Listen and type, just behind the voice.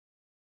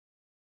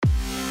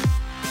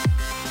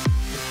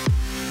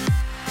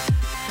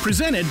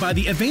Presented by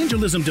the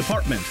Evangelism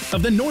Department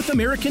of the North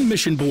American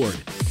Mission Board.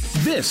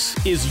 This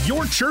is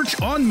Your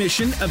Church on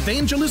Mission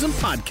Evangelism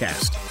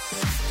Podcast.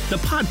 The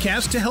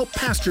podcast to help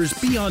pastors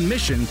be on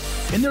mission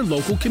in their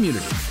local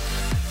community.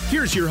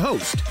 Here's your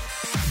host,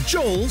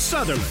 Joel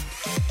Sutherland.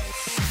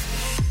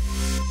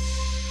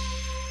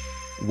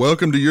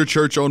 Welcome to Your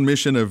Church on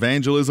Mission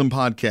Evangelism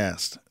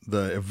Podcast,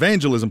 the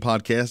evangelism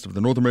podcast of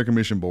the North American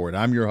Mission Board.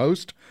 I'm your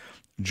host,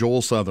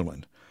 Joel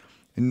Sutherland.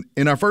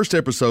 In our first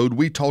episode,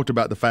 we talked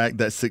about the fact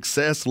that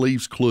success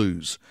leaves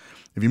clues.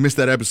 If you missed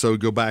that episode,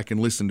 go back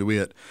and listen to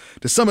it.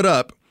 To sum it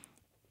up,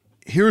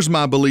 here's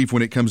my belief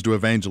when it comes to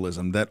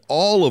evangelism, that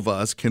all of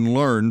us can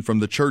learn from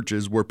the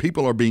churches where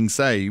people are being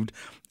saved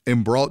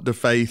and brought to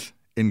faith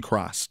in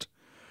Christ.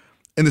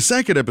 In the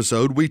second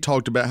episode, we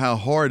talked about how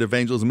hard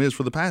evangelism is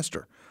for the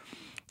pastor.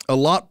 A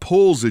lot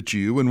pulls at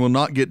you and will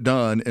not get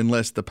done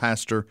unless the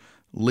pastor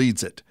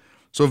leads it.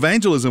 So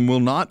evangelism will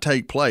not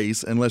take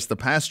place unless the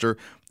pastor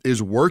is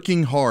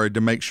working hard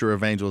to make sure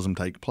evangelism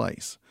takes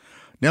place.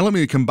 Now let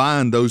me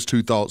combine those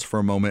two thoughts for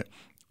a moment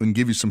and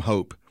give you some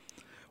hope.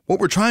 What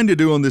we're trying to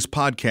do on this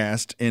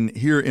podcast and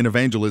here in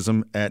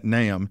evangelism at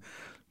NAM,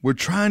 we're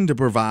trying to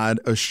provide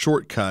a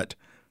shortcut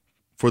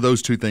for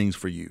those two things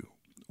for you.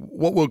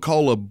 What we'll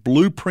call a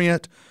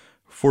blueprint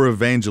for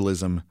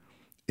evangelism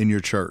in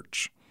your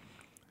church.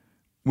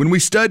 When we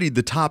studied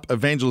the top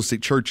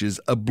evangelistic churches,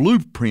 a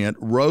blueprint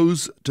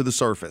rose to the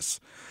surface.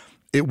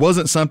 It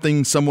wasn't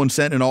something someone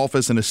sat in an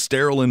office in a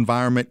sterile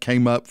environment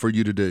came up for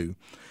you to do.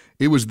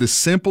 It was the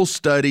simple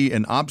study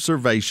and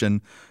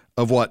observation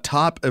of what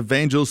top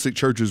evangelistic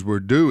churches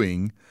were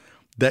doing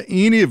that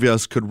any of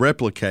us could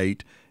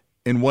replicate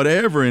in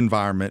whatever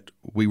environment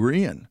we were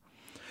in.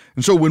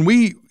 And so when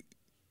we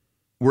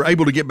were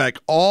able to get back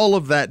all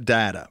of that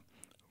data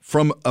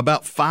from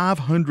about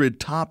 500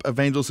 top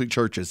evangelistic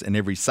churches in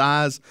every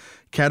size,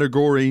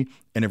 category,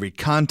 and every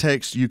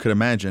context you could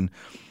imagine,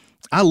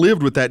 I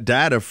lived with that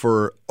data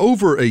for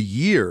over a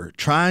year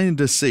trying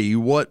to see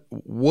what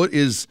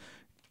is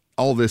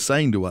all this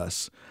saying to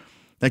us.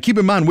 Now, keep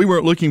in mind, we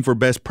weren't looking for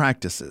best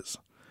practices.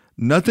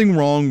 Nothing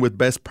wrong with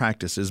best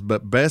practices,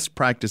 but best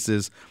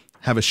practices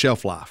have a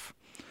shelf life.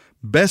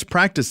 Best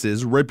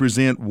practices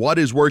represent what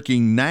is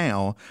working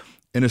now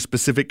in a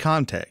specific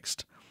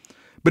context.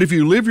 But if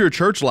you live your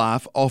church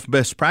life off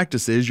best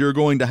practices, you're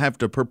going to have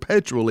to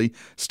perpetually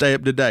stay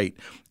up to date.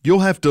 You'll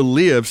have to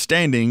live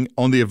standing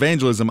on the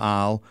evangelism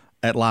aisle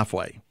at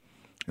Lifeway.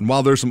 And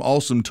while there's some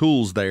awesome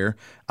tools there,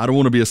 I don't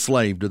want to be a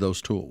slave to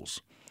those tools.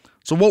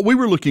 So what we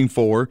were looking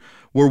for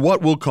were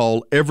what we'll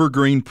call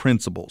evergreen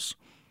principles.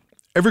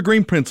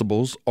 Evergreen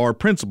principles are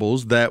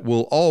principles that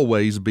will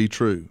always be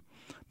true.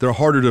 They're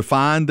harder to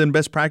find than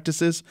best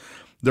practices.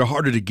 They're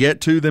harder to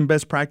get to than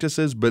best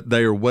practices, but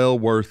they are well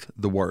worth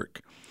the work.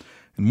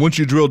 And once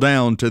you drill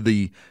down to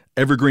the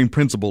evergreen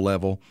principle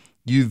level,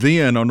 you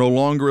then are no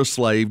longer a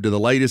slave to the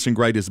latest and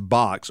greatest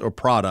box or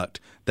product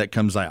that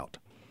comes out.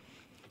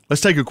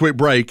 Let's take a quick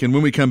break, and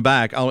when we come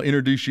back, I'll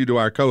introduce you to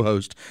our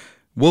co-host.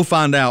 We'll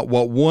find out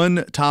what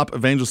one top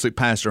evangelistic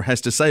pastor has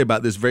to say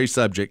about this very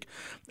subject,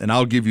 and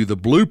I'll give you the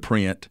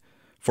blueprint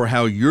for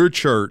how your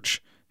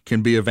church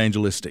can be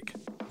evangelistic.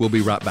 We'll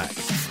be right back.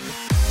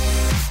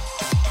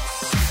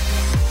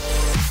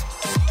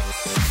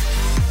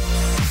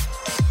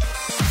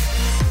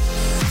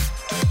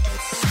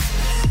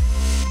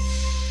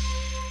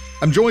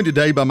 I'm joined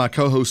today by my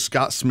co-host,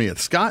 Scott Smith.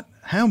 Scott,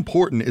 how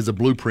important is a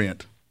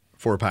blueprint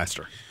for a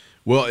pastor?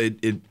 Well,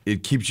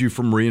 it keeps you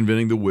from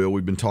reinventing the wheel.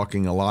 We've been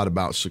talking a lot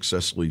about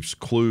success leaves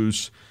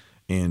clues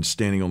and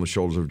standing on the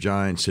shoulders of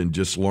giants and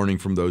just learning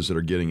from those that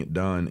are getting it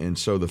done. And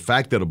so the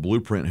fact that a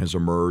blueprint has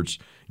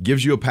emerged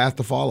gives you a path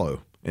to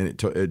follow, and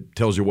it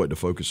tells you what to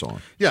focus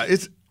on. Yeah,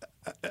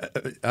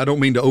 I don't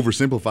mean to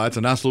oversimplify. It's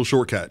a nice little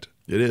shortcut.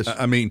 It is.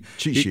 I mean,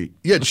 cheat sheet.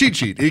 Yeah, cheat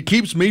sheet. It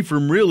keeps me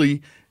from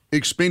really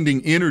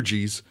expending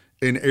energies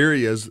in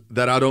areas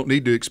that I don't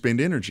need to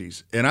expend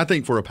energies. And I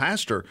think for a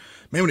pastor,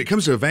 man, when it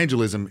comes to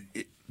evangelism,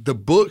 the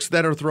books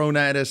that are thrown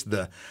at us,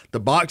 the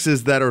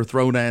boxes that are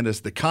thrown at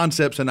us, the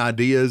concepts and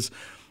ideas,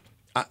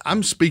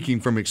 I'm speaking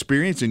from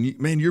experience, and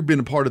man, you've been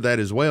a part of that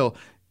as well.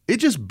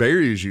 It just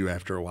buries you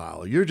after a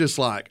while. You're just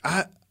like,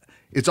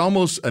 it's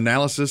almost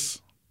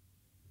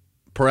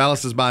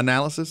paralysis by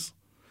analysis.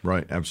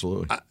 Right,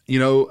 absolutely.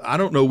 I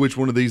don't know which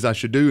one of these I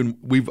should do, and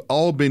we've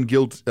all been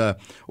guilty,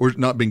 or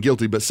not been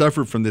guilty, but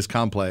suffered from this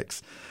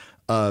complex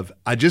of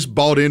I just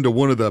bought into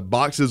one of the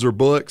boxes or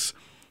books,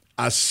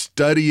 I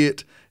study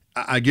it,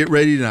 I get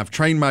ready, and I've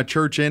trained my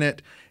church in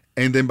it,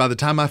 and then by the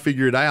time I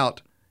figure it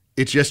out,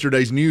 it's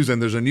yesterday's news, and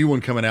there's a new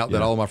one coming out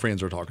that all my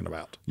friends are talking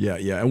about. Yeah,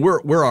 and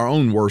we're our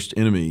own worst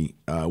enemy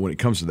when it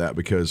comes to that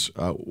because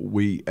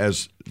we,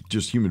 as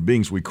just human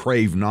beings, we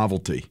crave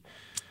novelty.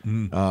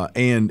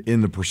 And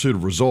in the pursuit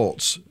of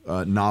results,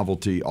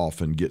 novelty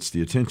often gets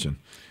the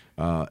attention.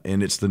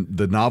 And it's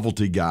the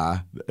novelty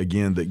guy,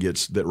 again,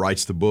 that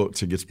writes the books,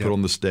 that gets put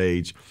on the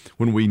stage.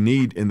 When we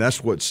need, and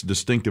that's what's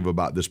distinctive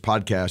about this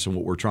podcast and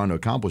what we're trying to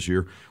accomplish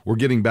here, we're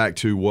getting back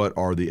to what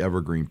are the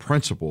evergreen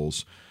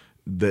principles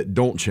that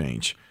don't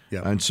change.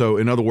 Yeah. And so,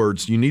 in other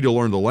words, you need to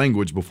learn the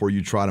language before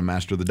you try to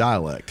master the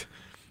dialect.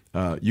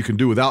 You can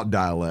do without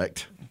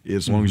dialect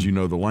as long as you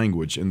know the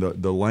language. And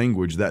the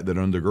language that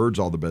undergirds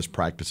all the best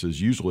practices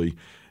usually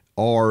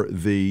are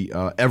the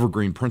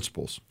evergreen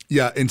principles.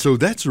 Yeah, and so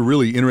that's a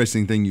really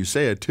interesting thing you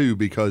said, too,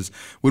 because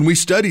when we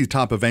study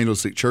top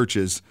evangelistic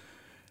churches,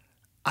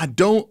 I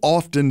don't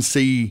often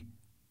see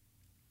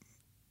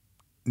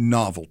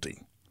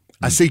novelty.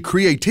 I see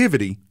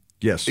creativity,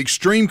 Yes.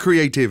 extreme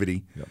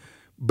creativity,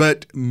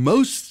 but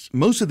most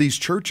of these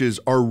churches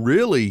are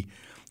really,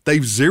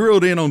 they've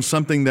zeroed in on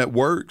something that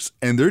works,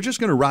 and they're just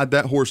going to ride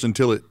that horse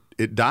until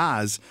it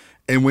dies,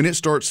 and when it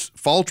starts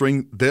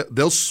faltering,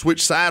 they'll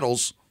switch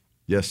saddles.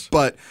 Yes.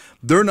 But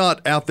they're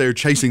not out there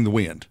chasing the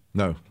wind.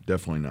 No,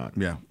 definitely not.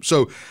 Yeah.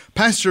 So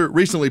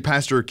recently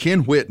Pastor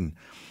Ken Whitten,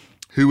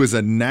 who is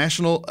a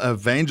national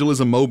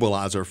evangelism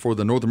mobilizer for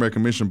the North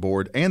American Mission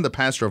Board and the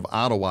pastor of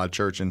Idlewild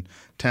Church in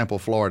Tampa,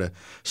 Florida,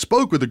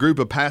 spoke with a group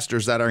of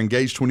pastors at our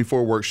Engage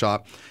 24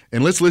 workshop.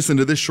 And let's listen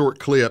to this short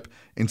clip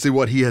and see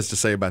what he has to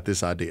say about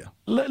this idea.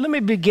 Let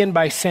me begin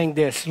by saying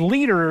this.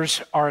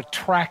 Leaders are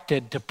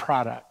attracted to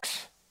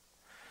products,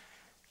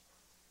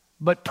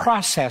 but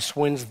process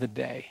wins the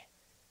day.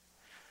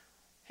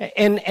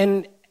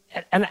 And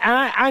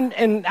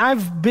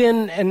I've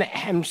been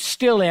and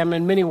still am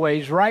in many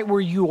ways right where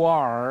you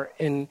are,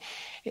 and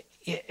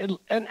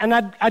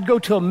I'd go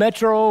to a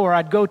metro or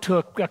I'd go to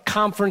a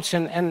conference,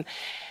 and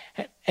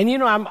you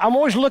know, I'm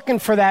always looking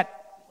for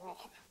that,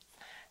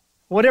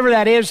 whatever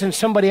that is in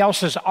somebody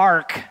else's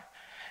ark,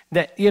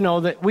 that, you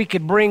know, that we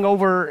could bring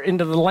over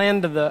into the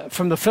land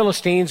from the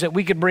Philistines, that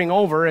we could bring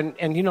over,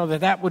 and you know,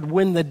 that would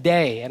win the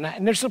day.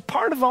 And there's a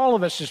part of all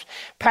of us as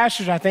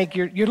pastors, I think,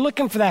 you're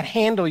looking for that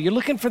handle. You're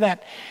looking for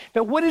that,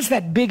 but what is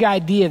that big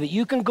idea that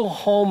you can go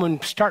home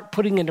and start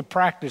putting into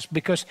practice?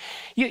 Because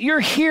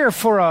you're here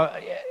for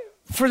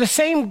the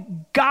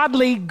same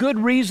godly, good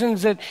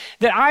reasons that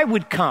I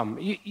would come.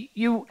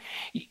 You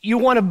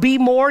want to be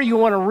more, you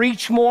want to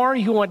reach more,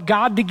 you want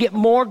God to get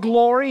more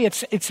glory.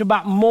 It's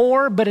about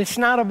more, but it's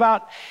not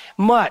about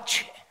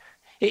much.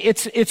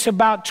 It's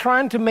about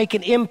trying to make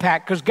an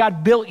impact because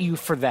God built you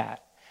for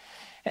that.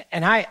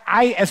 And I,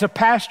 as a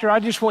pastor, I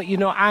just want you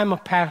to know I'm a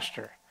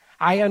pastor.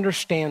 I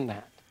understand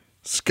that.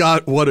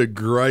 Scott, what a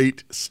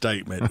great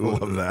statement. I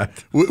love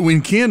that.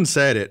 When Ken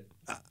said it,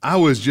 I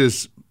was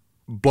just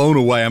blown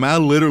away. I mean, I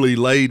literally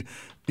laid,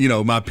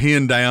 my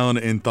pen down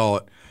and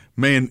thought,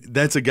 man,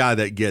 that's a guy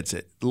that gets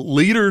it.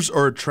 Leaders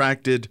are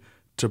attracted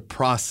to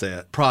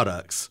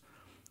products,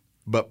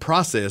 but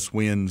process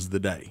wins the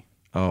day.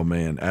 Oh,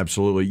 man,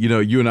 absolutely. You know,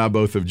 you and I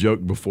both have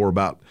joked before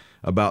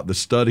about the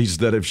studies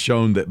that have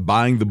shown that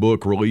buying the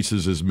book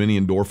releases as many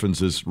endorphins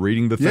as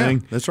reading the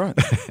thing. Yeah, that's right.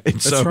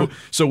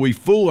 So we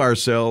fool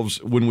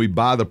ourselves when we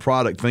buy the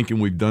product thinking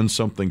we've done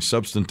something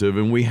substantive,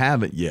 and we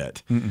haven't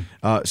yet.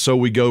 So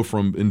we go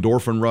from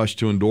endorphin rush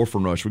to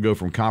endorphin rush. We go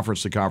from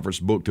conference to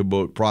conference, book to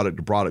book, product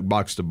to product,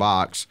 box to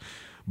box.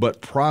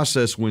 But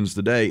process wins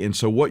the day. And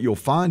so what you'll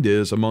find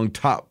is among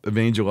top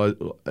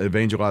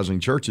evangelizing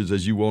churches,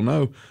 as you well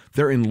know,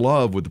 they're in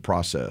love with the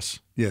process.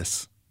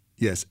 Yes.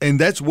 And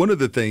that's one of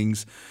the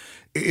things.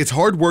 It's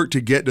hard work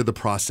to get to the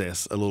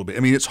process a little bit. I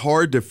mean, it's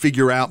hard to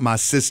figure out my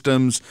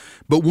systems.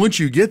 But once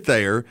you get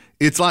there,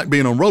 it's like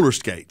being on roller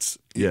skates.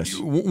 Yes.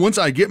 Once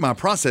I get my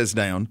process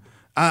down,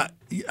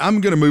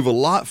 I'm going to move a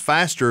lot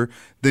faster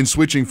than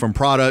switching from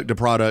product to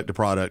product to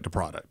product to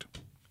product.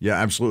 Yeah,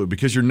 absolutely,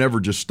 because you're never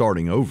just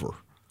starting over.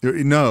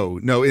 No.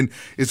 And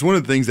it's one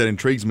of the things that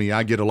intrigues me.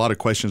 I get a lot of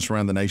questions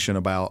around the nation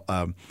about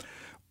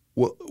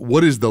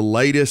what is the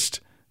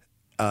latest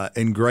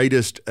and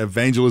greatest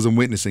evangelism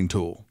witnessing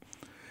tool.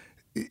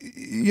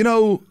 You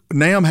know,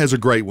 NAM has a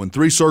great one.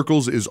 3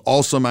 Circles is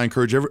awesome. I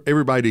encourage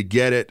everybody to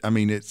get it. I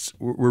mean,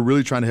 we're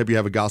really trying to help you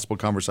have a gospel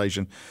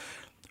conversation.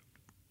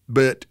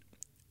 But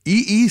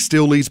EE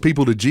still leads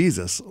people to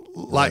Jesus.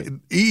 Like, right.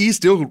 EE is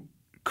still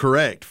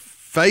correct.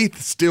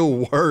 Faith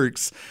still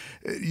works.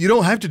 You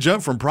don't have to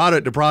jump from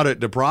product to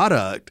product to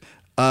product.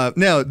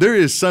 Now, there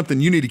is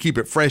something you need to keep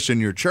it fresh in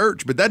your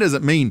church, but that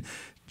doesn't mean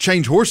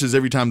change horses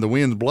every time the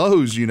wind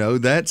blows.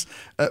 That's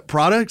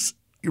products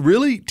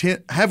really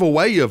have a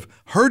way of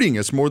hurting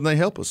us more than they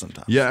help us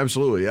sometimes. Yeah,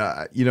 absolutely.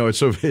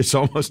 It's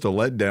almost a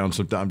letdown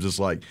sometimes. It's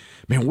like,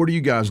 man, what are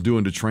you guys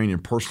doing to train in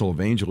personal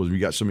evangelism? You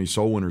got so many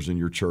soul winners in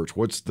your church.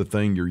 What's the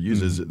thing you're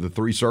using? Is it the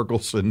 3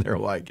 Circles? And they're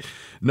like,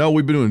 no,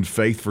 we've been doing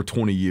faith for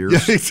 20 years.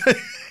 Yeah,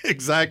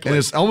 exactly. And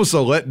it's almost a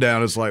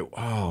letdown. It's like,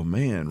 oh,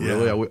 man,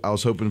 really? Yeah. I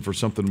was hoping for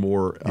something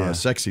more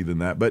sexy than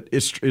that. But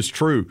it's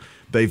true.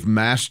 They've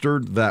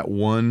mastered that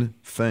one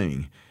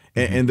thing.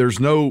 And there's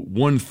no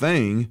one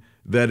thing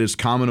that is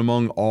common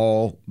among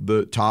all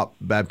the top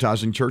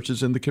baptizing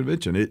churches in the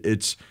convention.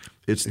 It's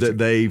that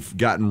they've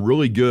gotten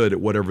really good at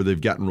whatever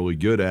they've gotten really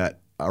good at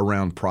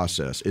around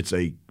process. It's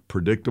a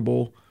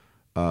predictable,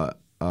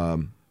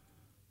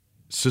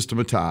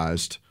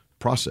 systematized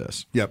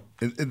process. Yep.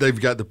 They've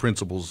got the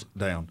principles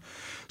down.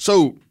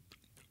 So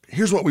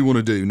here's what we want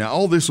to do. Now,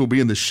 all this will be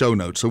in the show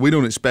notes, so we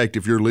don't expect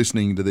if you're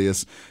listening to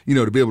this,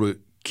 to be able to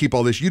keep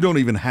all this. You don't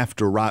even have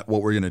to write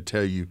what we're going to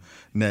tell you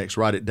next.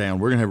 Write it down.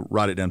 We're going to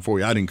write it down for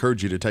you. I'd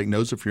encourage you to take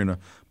notes if you're in a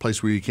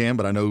place where you can,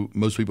 but I know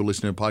most people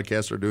listening to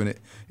podcasts are doing it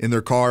in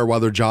their car while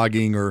they're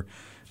jogging or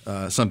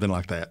something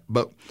like that.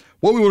 But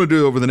what we want to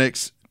do over the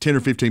next 10 or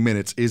 15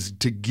 minutes is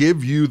to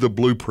give you the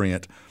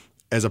blueprint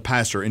as a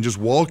pastor and just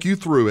walk you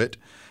through it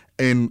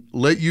and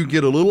let you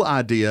get a little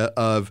idea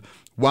of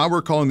why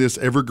we're calling this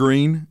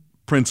evergreen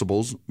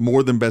principles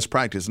more than best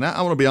practice. Now,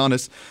 I want to be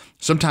honest,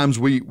 sometimes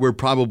we're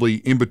probably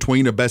in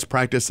between a best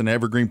practice and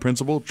evergreen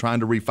principle, trying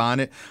to refine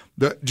it.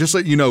 Just so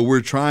you know,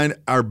 we're trying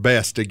our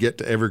best to get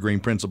to evergreen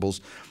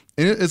principles.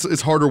 And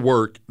it's harder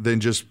work than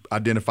just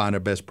identifying a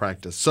best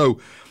practice. So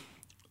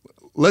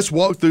let's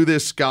walk through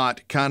this,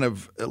 Scott, kind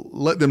of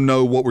let them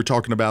know what we're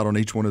talking about on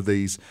each one of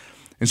these.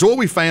 And so what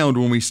we found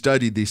when we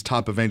studied these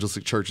top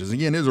evangelistic churches,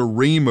 again, there's a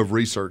ream of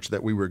research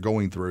that we were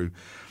going through.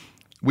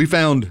 We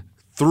found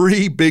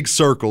 3 big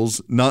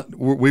circles.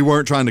 We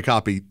weren't trying to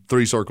copy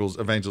 3 circles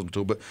evangelism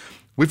tool, but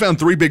we found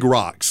 3 big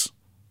rocks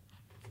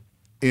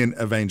in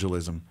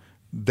evangelism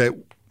that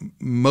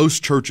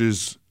most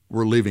churches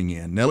were living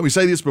in. Now, let me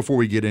say this before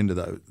we get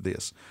into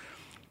this.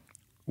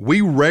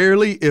 We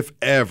rarely, if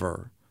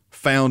ever,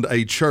 found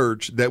a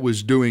church that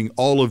was doing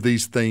all of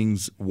these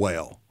things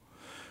well.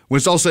 When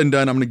it's all said and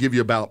done, I'm going to give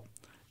you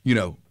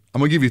I'm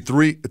going to give you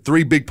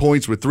three big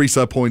points with 3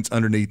 subpoints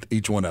underneath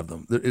each one of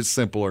them. It's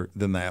simpler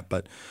than that,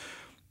 but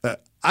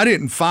I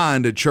didn't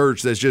find a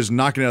church that's just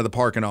knocking it out of the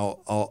park in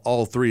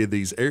all 3 of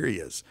these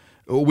areas.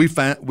 We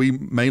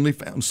mainly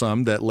found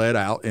some that led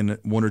out in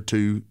 1 or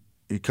 2,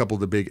 a couple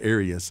of the big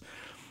areas,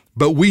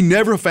 but we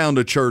never found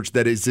a church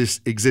that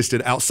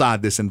existed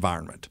outside this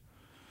environment.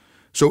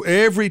 So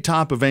every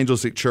top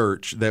evangelistic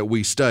church that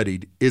we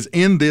studied is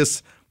in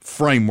this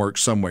framework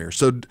somewhere.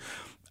 So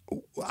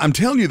I'm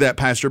telling you that,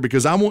 Pastor,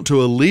 because I want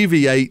to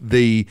alleviate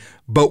the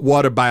 "but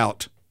what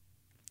about"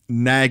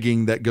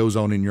 nagging that goes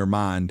on in your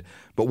mind.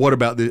 But what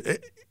about this?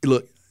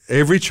 Look,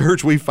 every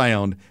church we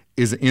found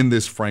is in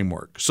this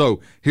framework.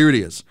 So here it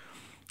is.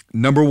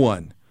 Number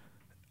 1,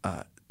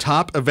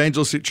 top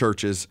evangelistic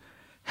churches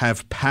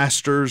have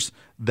pastors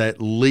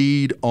that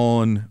lead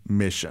on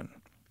mission.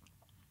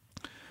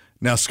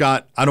 Now,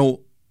 Scott,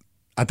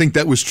 I think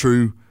that was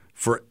true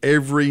for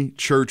every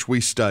church we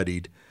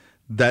studied,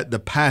 that the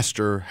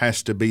pastor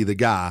has to be the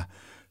guy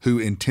who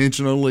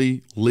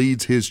intentionally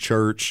leads his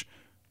church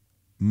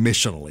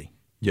missionally.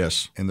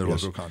 Yes. In their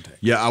local context.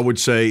 Yeah, I would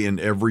say in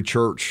every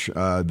church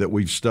that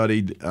we've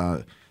studied,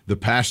 the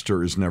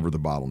pastor is never the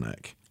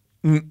bottleneck.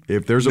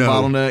 If there's a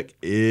bottleneck,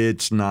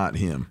 it's not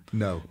him.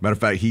 No. Matter of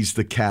fact, he's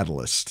the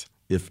catalyst,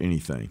 if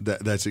anything.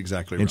 That's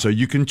exactly right. And so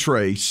you can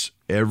trace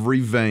every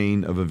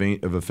vein of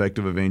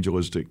effective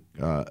evangelistic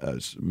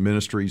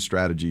ministry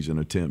strategies and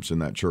attempts in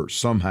that church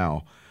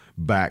somehow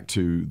back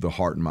to the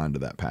heart and mind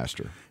of that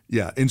pastor.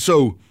 Yeah, and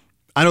so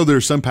I know there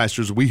are some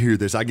pastors, we hear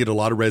this. I get a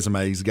lot of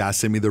resumes. Guys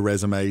send me their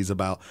resumes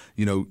about,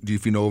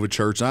 if you know of a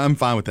church. I'm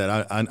fine with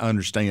that. I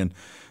understand.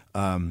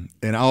 And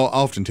I'll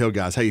often tell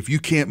guys, hey, if you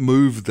can't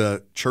move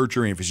the church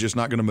you're in, if it's just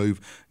not going to move,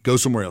 go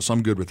somewhere else.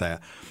 I'm good with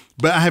that.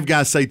 But I have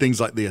guys say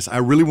things like this: I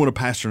really want to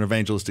pastor an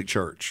evangelistic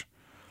church.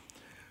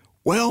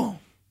 Well,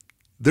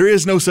 there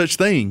is no such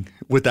thing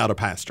without a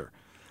pastor.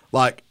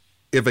 Like,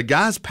 if a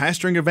guy's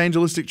pastoring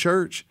evangelistic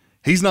church,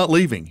 he's not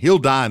leaving. He'll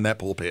die in that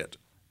pulpit.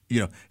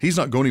 He's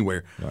not going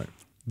anywhere. Right.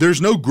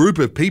 There's no group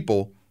of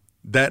people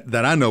that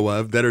I know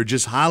of that are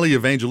just highly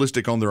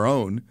evangelistic on their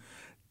own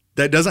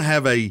that doesn't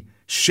have a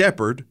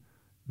shepherd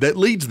that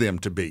leads them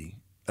to be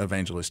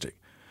evangelistic.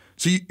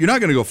 So you're not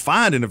going to go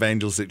find an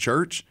evangelistic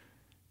church.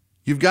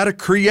 You've got to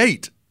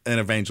create an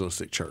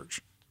evangelistic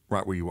church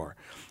right where you are.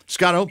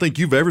 Scott, I don't think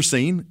you've ever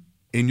seen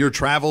in your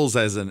travels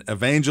as an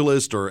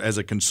evangelist or as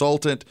a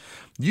consultant,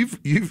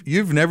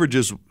 you've never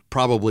just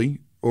probably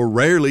or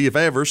rarely, if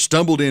ever,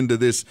 stumbled into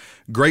this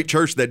great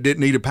church that didn't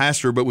need a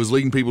pastor but was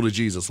leading people to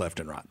Jesus left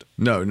and right.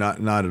 No,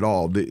 not at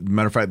all.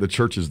 Matter of fact, the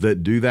churches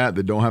that do that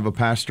don't have a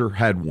pastor,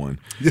 had one.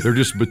 They're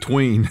just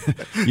between.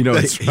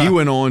 He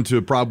went on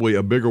to probably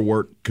a bigger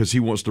work because he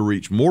wants to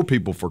reach more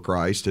people for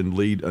Christ and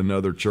lead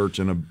another church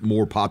in a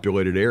more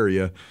populated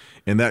area.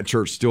 And that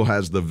church still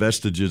has the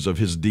vestiges of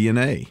his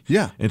DNA.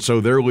 Yeah. And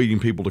so they're leading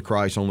people to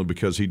Christ only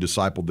because he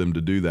discipled them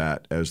to do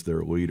that as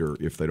their leader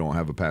if they don't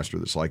have a pastor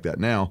that's like that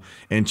now.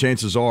 And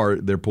chances are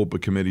their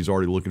pulpit committee is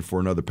already looking for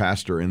another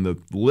pastor. And the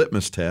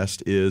litmus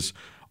test is,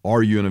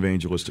 are you an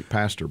evangelistic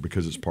pastor?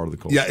 Because it's part of the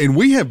culture. Yeah, and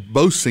we have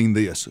both seen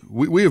this.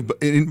 We have,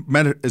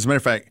 as a matter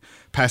of fact,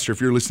 Pastor,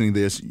 if you're listening to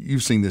this,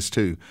 you've seen this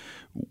too.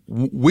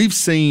 We've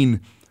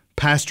seen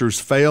pastors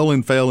fail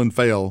and fail and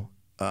fail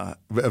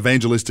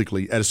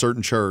evangelistically at a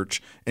certain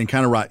church and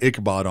kind of write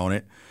Ichabod on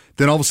it.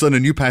 Then all of a sudden a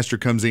new pastor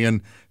comes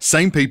in,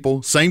 same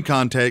people, same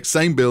context,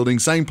 same building,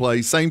 same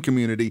place, same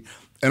community,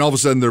 and all of a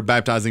sudden they're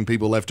baptizing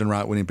people left and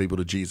right, winning people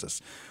to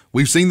Jesus.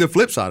 We've seen the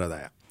flip side of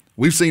that.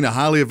 We've seen a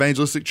highly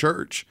evangelistic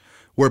church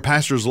where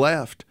pastors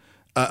left,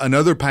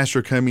 another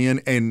pastor come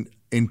in and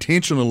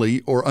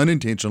intentionally or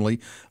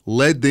unintentionally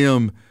led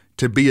them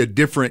to be a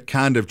different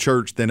kind of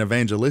church than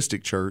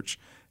evangelistic church,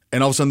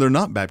 and all of a sudden they're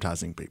not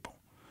baptizing people.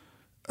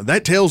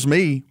 that tells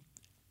me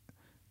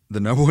the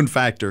number one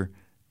factor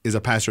is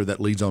a pastor that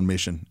leads on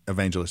mission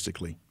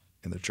evangelistically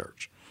in the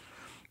church.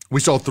 We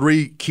saw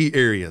 3 key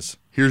areas.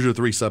 Here's your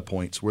 3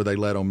 subpoints where they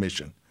led on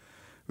mission: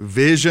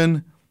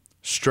 vision,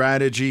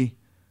 strategy,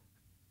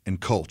 and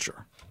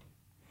culture.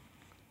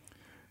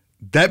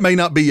 That may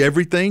not be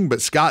everything,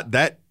 but Scott,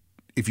 that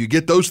if you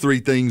get those 3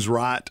 things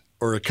right,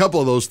 or a couple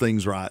of those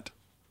things right,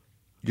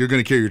 you're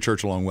going to carry your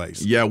church a long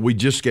ways. Yeah, we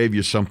just gave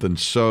you something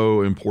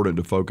so important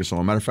to focus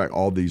on. Matter of fact,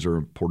 all these are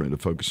important to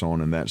focus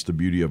on, and that's the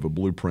beauty of a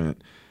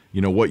blueprint.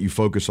 What you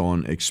focus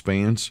on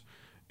expands.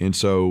 And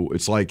so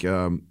it's like,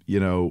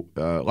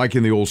 like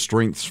in the old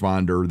strengths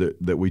finder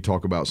that we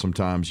talk about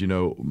sometimes,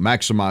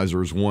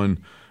 maximizer is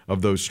one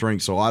of those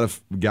strengths. So a lot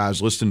of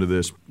guys listening to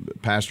this,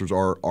 pastors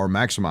are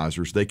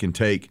maximizers. They can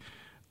take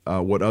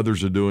what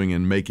others are doing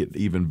and make it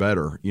even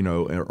better,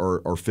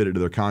 or fit it to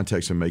their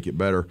context and make it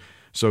better.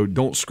 So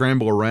don't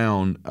scramble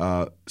around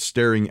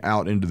staring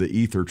out into the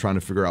ether trying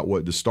to figure out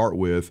what to start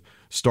with.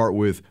 Start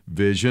with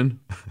vision,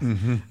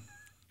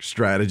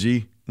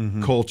 strategy,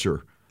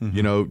 culture.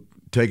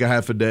 Take a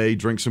half a day,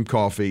 drink some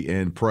coffee,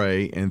 and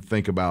pray and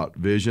think about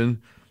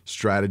vision,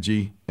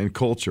 strategy, and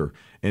culture.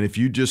 And if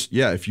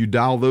you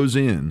dial those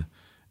in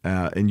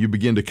and you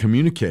begin to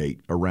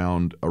communicate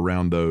around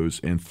those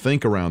and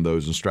think around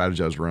those and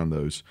strategize around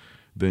those,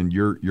 then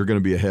you're going to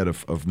be ahead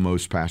of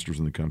most pastors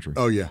in the country.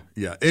 Oh, yeah.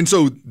 And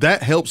so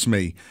that helps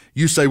me.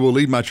 You say, well,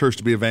 lead my church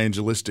to be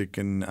evangelistic,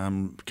 and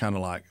I'm kind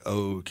of like,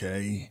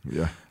 okay.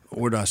 Yeah.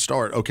 Where do I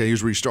start? Okay,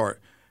 here's where you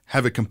start.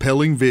 Have a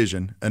compelling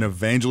vision, an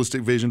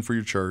evangelistic vision for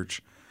your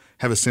church.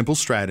 Have a simple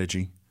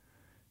strategy,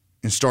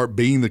 and start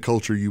being the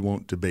culture you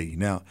want to be.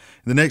 Now,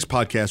 in the next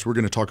podcast, we're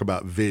going to talk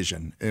about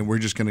vision, and we're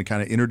just going to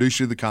kind of introduce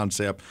you to the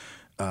concept,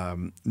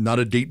 not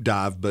a deep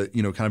dive, but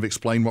kind of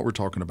explain what we're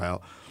talking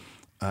about.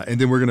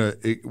 And then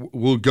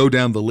we'll go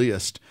down the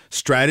list.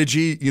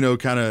 Strategy,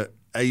 kind of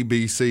A,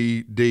 B,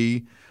 C,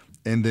 D,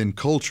 and then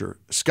culture.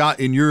 Scott,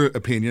 in your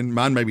opinion,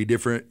 mine may be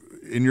different.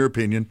 In your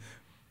opinion,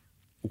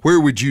 where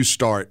would you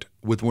start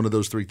with one of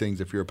those 3 things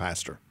if you're a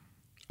pastor?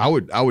 I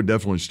would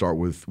definitely start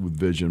with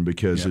vision,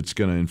 because it's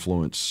going to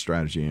influence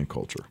strategy and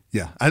culture.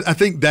 Yeah, I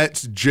think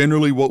that's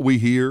generally what we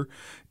hear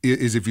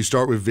is if you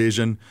start with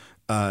vision.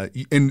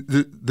 And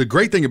the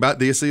great thing about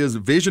this is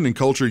vision and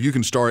culture, you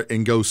can start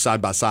and go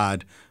side by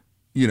side,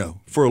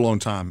 for a long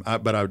time.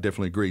 But I would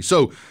definitely agree.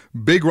 So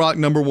big rock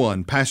number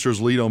 1,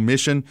 pastors lead on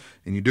mission,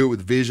 and you do it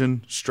with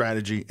vision,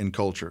 strategy, and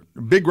culture.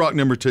 Big rock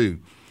number 2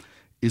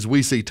 is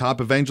we see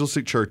top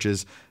evangelistic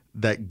churches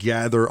that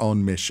gather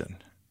on mission.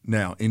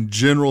 Now, in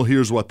general,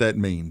 here's what that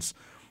means: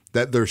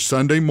 that their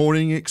Sunday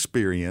morning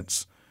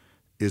experience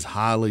is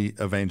highly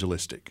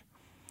evangelistic.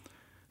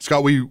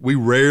 Scott, we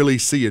rarely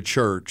see a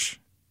church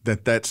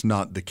that's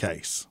not the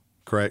case,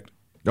 correct?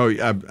 Oh,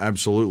 yeah,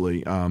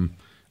 absolutely.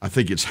 I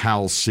think it's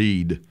Hal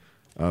Seed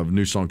of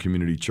New Song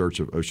Community Church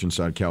of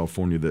Oceanside,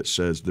 California, that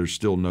says there's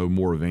still no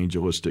more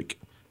evangelistic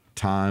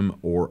time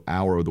or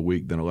hour of the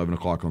week than 11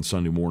 o'clock on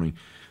Sunday morning.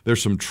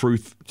 There's some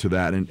truth to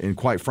that. And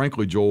quite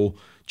frankly, Joel,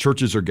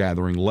 churches are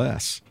gathering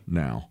less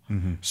now.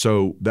 Mm-hmm.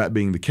 So that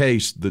being the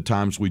case, the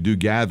times we do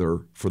gather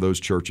for those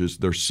churches,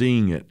 they're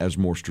seeing it as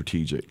more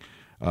strategic.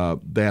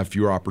 They have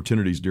fewer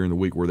opportunities during the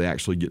week where they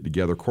actually get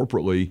together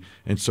corporately,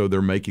 and so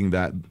they're making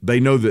that. They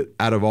know that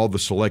out of all the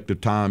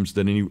selective times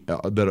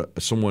that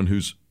someone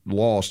who's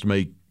lost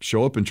may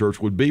show up in church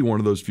would be one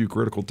of those few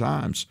critical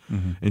times.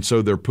 Mm-hmm. And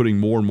so they're putting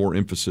more and more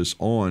emphasis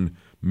on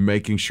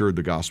making sure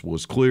the gospel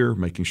is clear,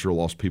 making sure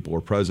lost people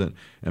are present,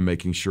 and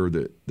making sure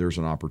that there's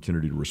an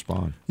opportunity to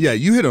respond. Yeah,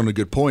 you hit on a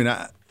good point.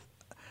 I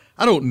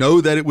don't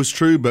know that it was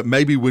true, but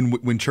maybe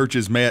when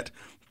churches met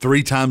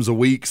 3 times a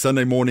week,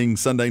 Sunday morning,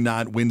 Sunday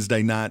night,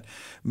 Wednesday night,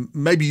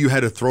 maybe you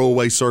had a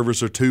throwaway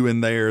service or 2 in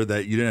there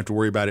that you didn't have to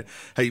worry about it.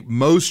 Hey,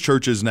 most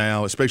churches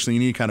now, especially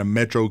in any kind of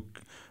metro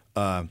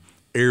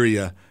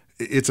area,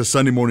 it's a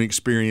Sunday morning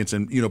experience,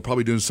 and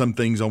probably doing some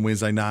things on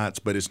Wednesday nights,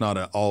 but it's not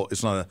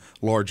a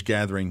large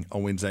gathering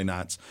on Wednesday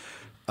nights.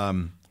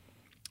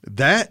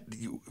 That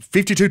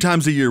 52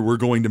 times a year we're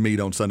going to meet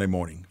on Sunday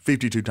morning.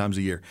 52 times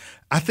a year.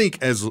 I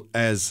think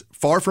as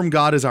far from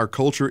God as our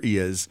culture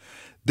is,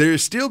 there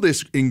is still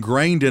this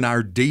ingrained in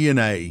our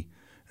DNA,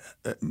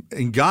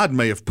 and God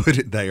may have put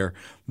it there,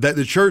 that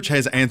the church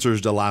has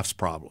answers to life's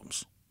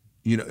problems.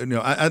 I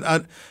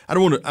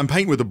don't want to. I'm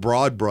painting with a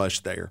broad brush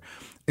there,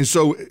 and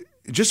so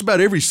just about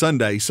every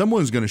Sunday,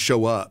 someone's going to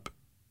show up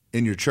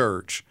in your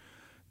church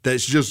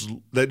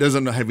that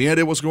doesn't have any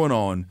idea what's going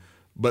on,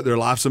 but their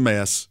life's a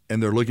mess,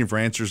 and they're looking for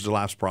answers to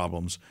life's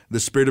problems. The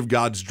Spirit of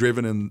God's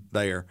driven in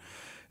there,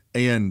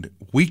 and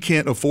we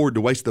can't afford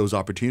to waste those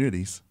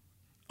opportunities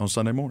on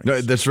Sunday mornings. No,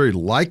 that's very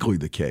likely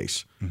the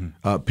case.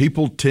 Mm-hmm.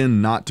 People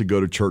tend not to go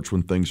to church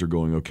when things are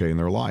going okay in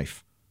their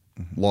life.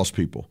 Mm-hmm. Lost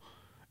people.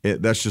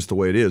 That's just the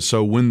way it is.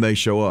 So when they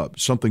show up,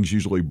 something's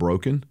usually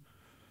broken.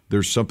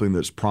 There's something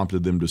that's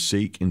prompted them to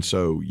seek. And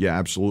so, yeah,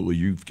 absolutely,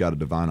 you've got a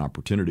divine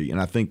opportunity. And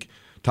I think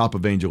top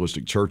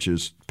evangelistic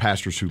churches,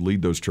 pastors who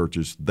lead those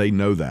churches, they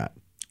know that.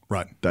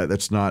 Right.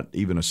 That's not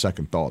even a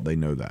second thought. They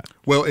know that.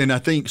 Well, and I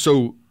think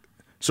so.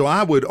 So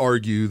I would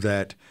argue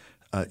that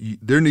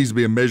there needs to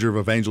be a measure of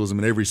evangelism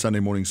in every Sunday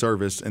morning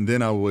service, and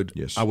then I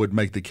would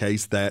make the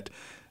case that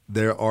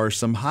there are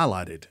some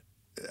highlighted.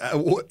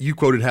 You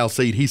quoted Hal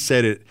Seed. He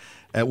said it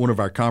at one of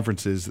our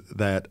conferences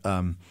that,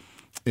 and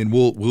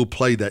we'll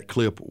play that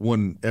clip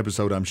one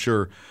episode, I'm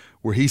sure,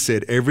 where he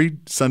said every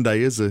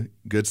Sunday is a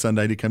good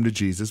Sunday to come to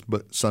Jesus,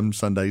 but some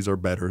Sundays are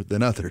better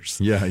than others.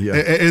 Yeah.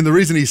 And the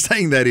reason he's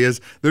saying that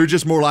is there are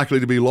just more likely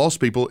to be lost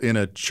people in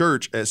a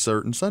church at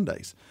certain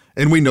Sundays.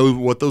 And we know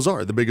what those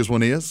are. The biggest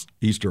one is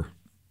Easter.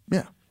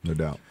 Yeah. No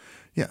doubt.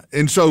 Yeah.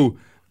 And so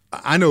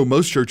I know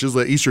most churches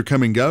let Easter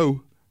come and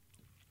go.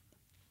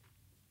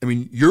 I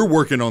mean, you're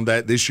working on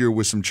that this year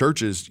with some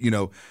churches.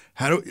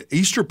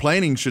 Easter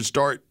planning should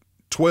start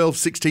 12,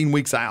 16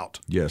 weeks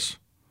out. Yes.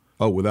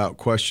 Oh, without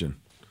question.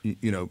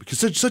 Because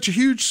such a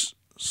huge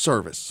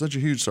service,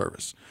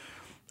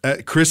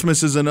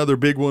 Christmas is another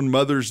big one,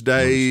 Mother's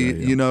Day,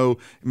 yeah.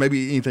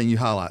 Maybe anything you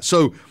highlight.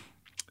 So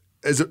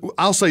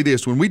I'll say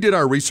this, when we did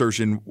our research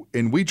and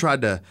we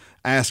tried to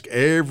ask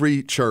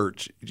every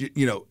church,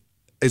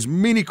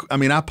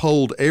 I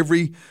polled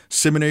every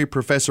seminary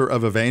professor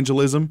of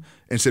evangelism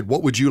and said,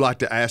 what would you like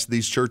to ask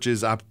these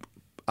churches? I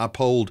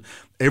polled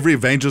every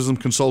evangelism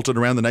consultant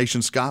around the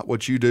nation, Scott,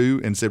 what you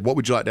do, and said, what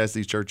would you like to ask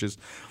these churches?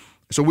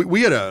 So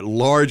we had a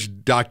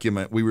large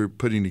document we were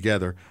putting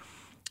together,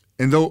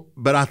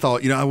 but I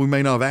thought, we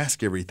may not have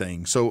asked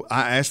everything. So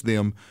I asked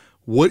them,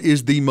 what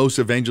is the most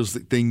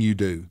evangelistic thing you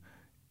do?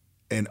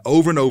 And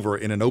over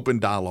in an open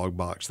dialogue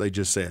box, they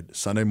just said,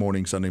 Sunday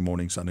morning, Sunday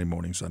morning, Sunday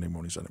morning, Sunday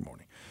morning, Sunday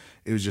morning.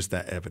 It was just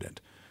that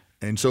evident.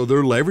 And so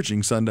they're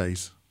leveraging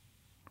Sundays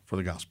for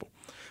the gospel.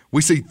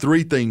 We see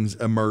three things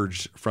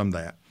emerge from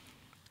that.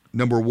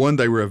 Number one,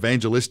 they were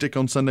evangelistic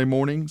on Sunday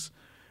mornings.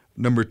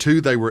 Number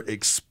two, they were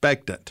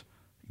expectant.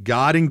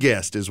 God and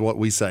guest is what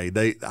we say.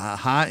 A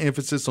high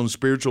emphasis on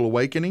spiritual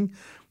awakening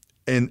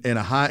and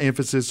a high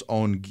emphasis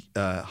on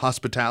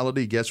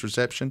hospitality, guest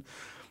reception.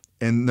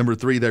 And number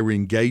three, they were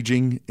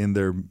engaging in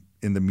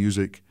the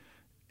music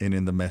and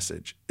in the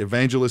message.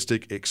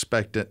 Evangelistic,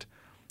 expectant,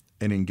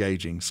 and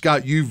engaging.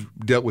 Scott, you've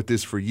dealt with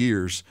this for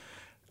years.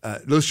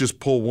 Let's just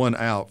pull one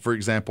out. For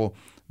example,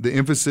 the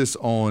emphasis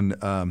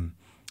on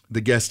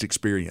the guest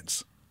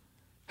experience.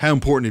 How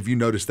important have you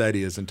noticed that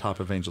is in top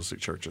evangelistic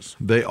churches?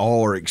 They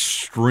all are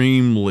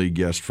extremely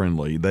guest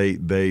friendly.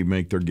 They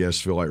make their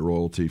guests feel like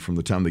royalty from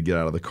the time they get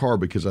out of the car,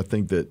 because I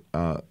think that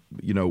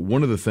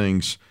one of the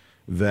things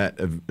that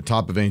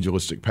top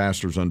evangelistic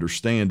pastors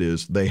understand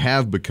is they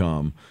have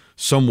become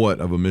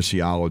somewhat of a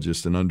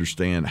missiologist and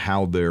understand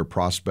how their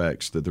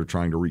prospects that they're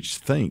trying to reach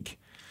think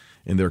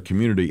in their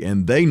community.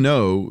 And they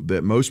know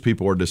that most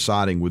people are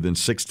deciding within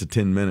 6 to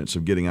 10 minutes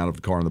of getting out of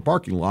the car in the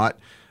parking lot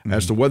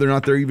as to whether or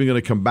not they're even going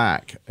to come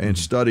back. And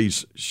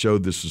studies show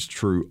this is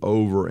true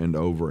over and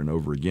over and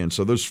over again.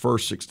 So those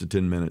first 6 to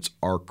 10 minutes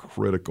are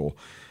critical.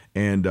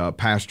 And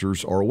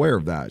pastors are aware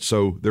of that.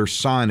 So their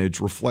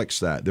signage reflects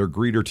that. Their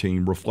greeter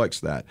team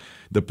reflects that.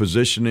 The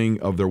positioning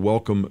of their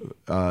welcome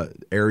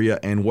area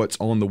and what's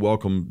on the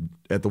welcome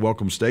at the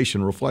welcome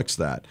station reflects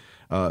that.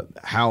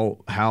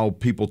 How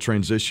people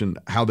transition,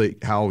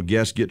 how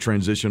guests get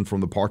transitioned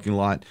from the parking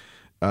lot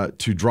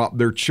to drop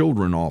their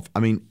children off. I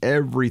mean,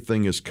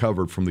 everything is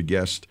covered from the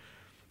guest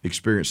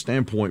experience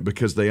standpoint,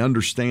 because they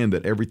understand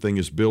that everything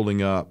is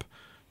building up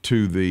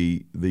to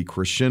the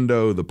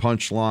crescendo, the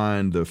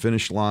punchline, the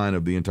finish line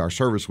of the entire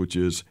service, which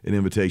is an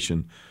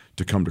invitation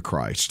to come to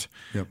Christ.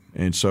 Yep.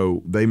 And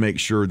so they make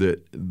sure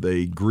that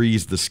they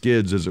grease the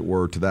skids, as it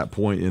were, to that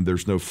point, and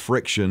there's no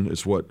friction,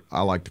 is what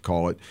I like to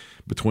call it,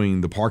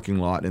 between the parking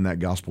lot and that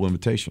gospel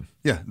invitation.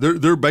 Yeah,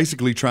 they're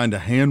basically trying to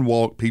hand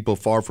walk people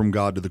far from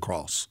God to the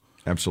cross.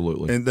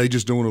 Absolutely. And they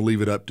just don't want to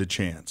leave it up to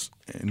chance.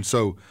 And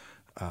so,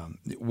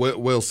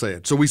 well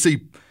said. So we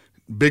see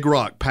Big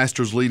Rock,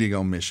 pastors leading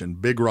on mission.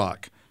 Big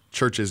Rock,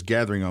 churches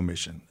gathering on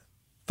mission.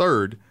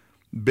 Third,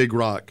 Big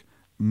Rock,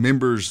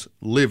 members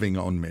living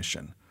on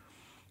mission.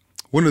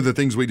 One of the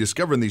things we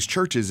discover in these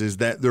churches is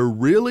that they're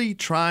really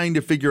trying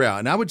to figure out,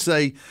 and I would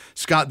say,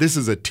 Scott, this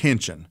is a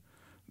tension.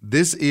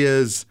 This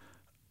is,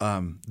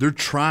 they're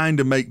trying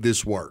to make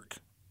this work,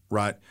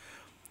 right?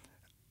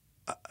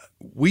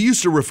 We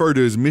used to refer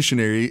to as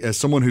missionary as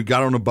someone who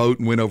got on a boat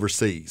and went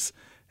overseas.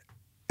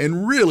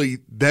 And really,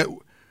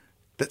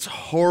 that's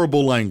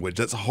horrible language.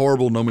 That's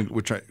horrible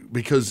nomenclature,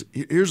 because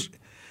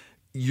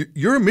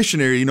you're a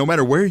missionary no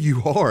matter where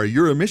you are.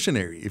 You're a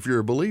missionary if you're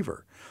a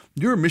believer.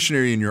 You're a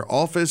missionary in your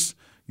office.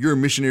 You're a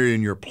missionary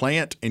in your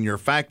plant, in your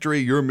factory.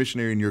 You're a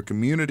missionary in your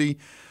community.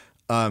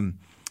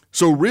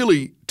 So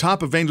really,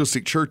 top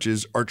evangelistic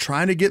churches are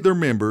trying to get their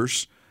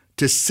members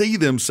to see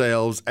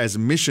themselves as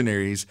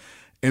missionaries,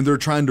 and they're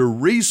trying to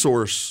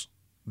resource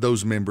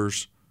those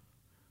members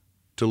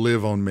to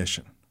live on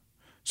mission.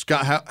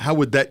 Scott, how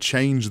would that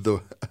change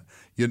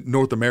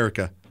North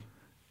America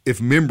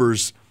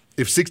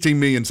if 16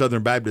 million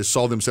Southern Baptists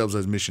saw themselves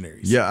as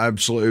missionaries? Yeah,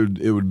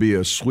 absolutely. It would be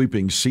a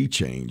sweeping sea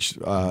change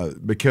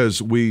because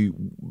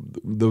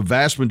the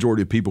vast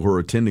majority of people who are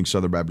attending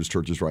Southern Baptist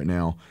churches right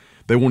now,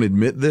 they won't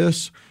admit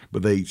this,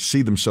 but they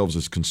see themselves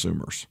as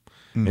consumers.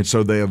 And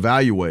so they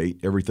evaluate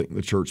everything in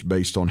the church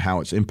based on how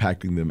it's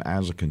impacting them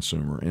as a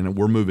consumer. And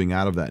we're moving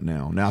out of that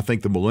now. Now, I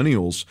think the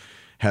millennials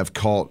have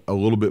caught a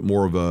little bit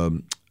more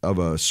of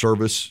a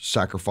service,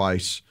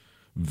 sacrifice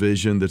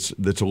vision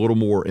that's a little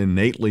more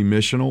innately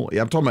missional.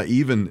 I'm talking about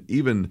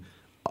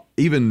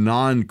even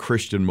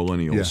non-Christian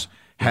millennials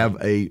have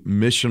a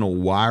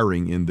missional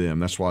wiring in them.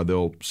 That's why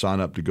they'll sign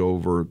up to go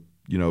over,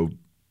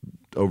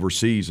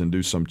 overseas and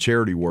do some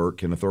charity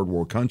work in a third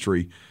world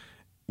country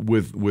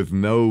with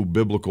no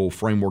biblical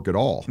framework at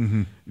all,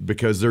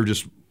 because they're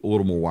just a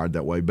little more wired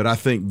that way. But I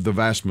think the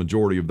vast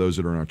majority of those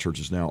that are in our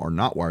churches now are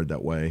not wired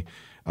that way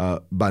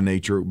by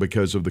nature,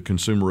 because of the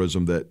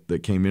consumerism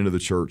that came into the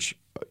church,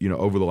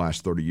 over the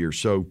last 30 years.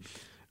 So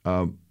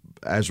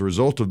as a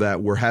result of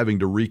that, we're having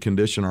to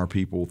recondition our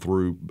people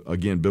through,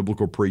 again,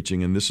 biblical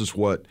preaching. And this is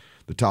what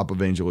the top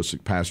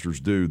evangelistic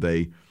pastors do.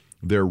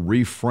 They're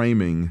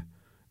reframing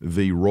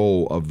the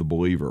role of the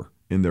believer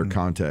in their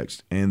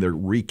context, and they're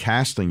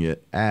recasting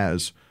it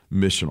as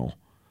missional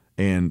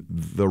and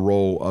the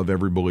role of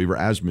every believer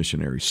as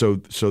missionary. So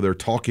they're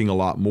talking a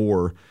lot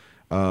more,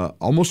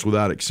 almost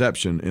without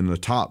exception, in the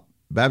top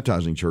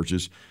baptizing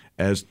churches,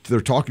 as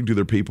they're talking to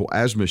their people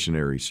as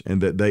missionaries,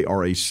 and that they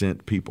are a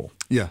sent people.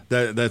 Yeah,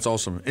 that's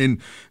awesome.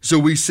 And so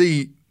we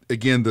see,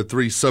 again, the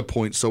three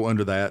subpoints. So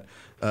under that,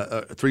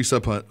 three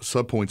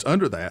subpoints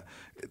under that,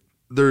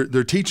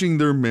 they're teaching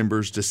their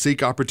members to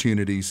seek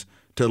opportunities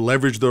to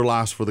leverage their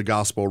lives for the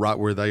gospel right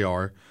where they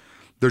are.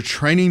 They're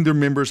training their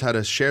members how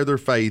to share their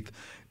faith,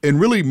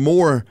 and really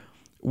more,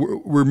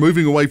 we're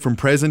moving away from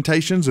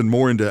presentations and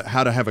more into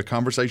how to have a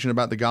conversation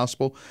about the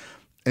gospel.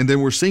 And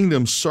then we're seeing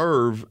them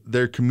serve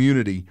their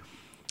community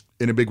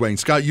in a big way. And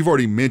Scott, you've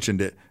already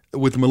mentioned it.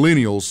 With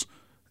millennials,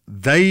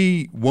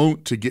 they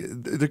want to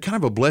they're kind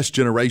of a blessed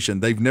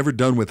generation. They've never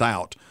done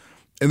without.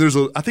 And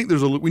I think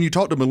when you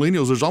talk to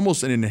millennials, there's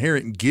almost an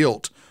inherent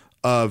guilt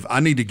of,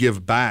 I need to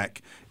give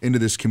back into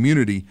this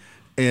community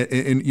and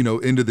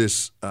into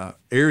this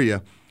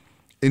area.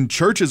 And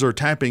churches are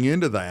tapping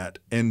into that,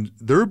 and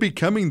they're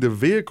becoming the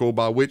vehicle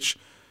by which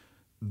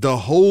the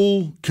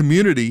whole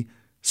community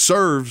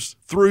serves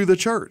through the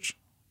church.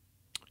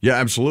 Yeah,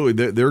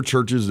 absolutely. There are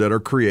churches that are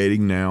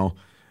creating now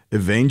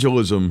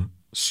evangelism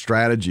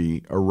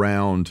strategy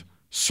around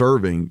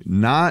serving,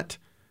 not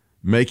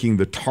making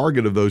the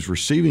target of those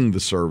receiving the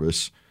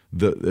service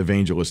the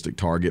evangelistic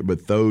target,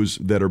 but those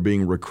that are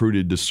being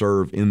recruited to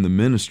serve in the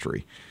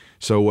ministry.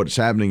 So what's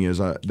happening is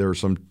there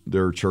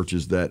are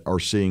churches that are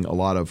seeing a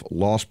lot of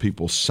lost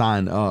people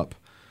sign up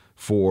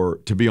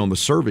to be on the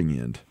serving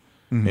end.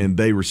 And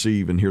they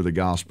receive and hear the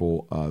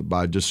gospel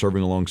by just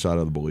serving alongside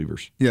other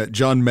believers. Yeah,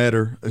 John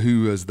Metter,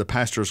 who is the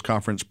Pastors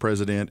Conference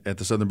president at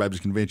the Southern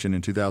Baptist Convention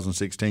in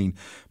 2016,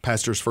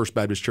 Pastors First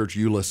Baptist Church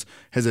Euless,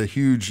 has a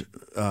huge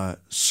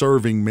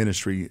serving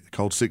ministry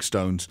called Six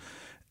Stones,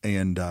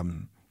 and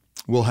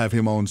we'll have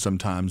him on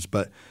sometimes.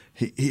 But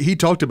he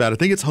talked about, I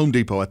think it's Home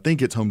Depot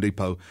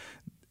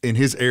in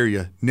his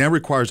area now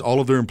requires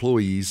all of their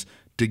employees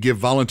to give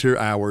volunteer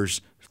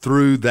hours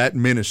through that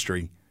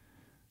ministry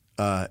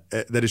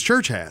that his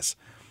church has.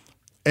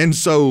 And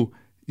so,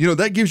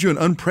 that gives you an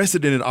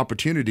unprecedented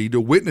opportunity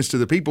to witness to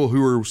the people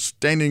who are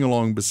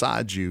standing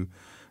beside you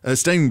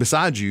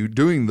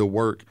doing the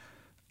work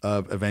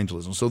of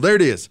evangelism. So there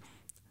it is.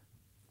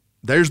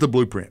 There's the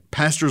blueprint.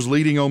 Pastors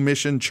leading on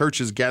mission,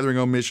 churches gathering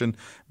on mission,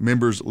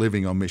 members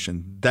living on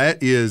mission.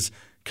 That is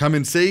come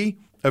and see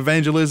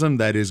evangelism.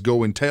 That is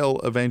go and tell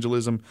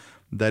evangelism.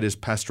 That is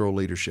pastoral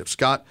leadership.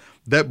 Scott,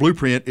 that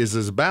blueprint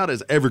is about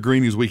as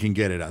evergreen as we can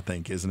get it, I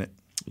think, isn't it?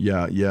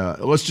 Yeah.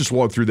 Let's just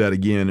walk through that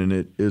again, and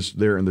it is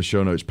there in the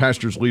show notes.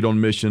 Pastors lead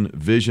on mission,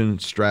 vision,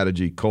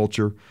 strategy,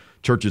 culture.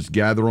 Churches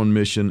gather on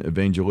mission,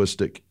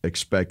 evangelistic,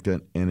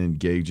 expectant, and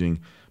engaging.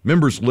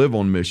 Members live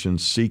on mission,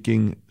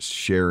 seeking,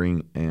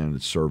 sharing,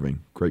 and serving.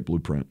 Great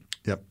blueprint.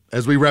 Yep.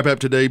 As we wrap up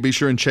today, be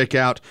sure and check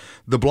out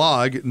the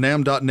blog,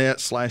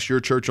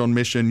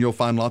 nam.net/yourchurchonmission. You'll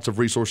find lots of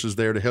resources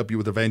there to help you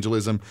with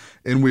evangelism,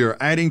 and we are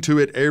adding to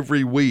it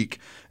every week.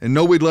 And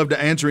know we'd love to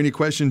answer any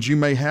questions you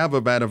may have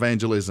about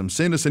evangelism.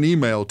 Send us an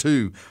email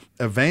to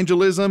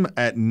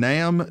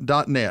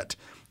evangelism@nam.net,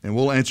 and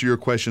we'll answer your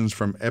questions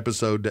from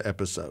episode to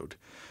episode.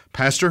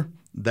 Pastor,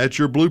 that's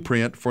your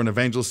blueprint for an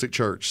evangelistic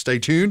church. Stay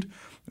tuned,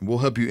 and we'll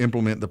help you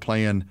implement the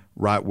plan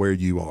right where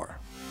you are.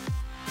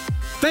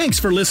 Thanks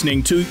for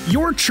listening to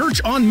Your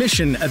Church on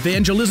Mission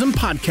Evangelism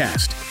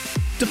Podcast.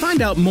 To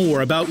find out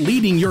more about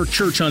leading your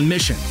church on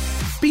mission,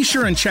 be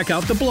sure and check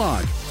out the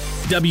blog,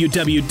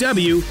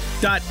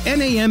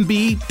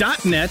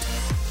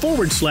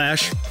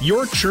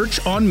 www.namb.net/Your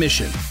Church on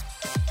Mission.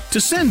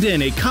 To send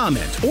in a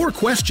comment or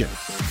question,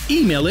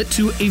 email it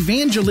to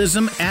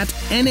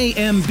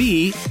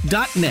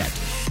evangelism@namb.net.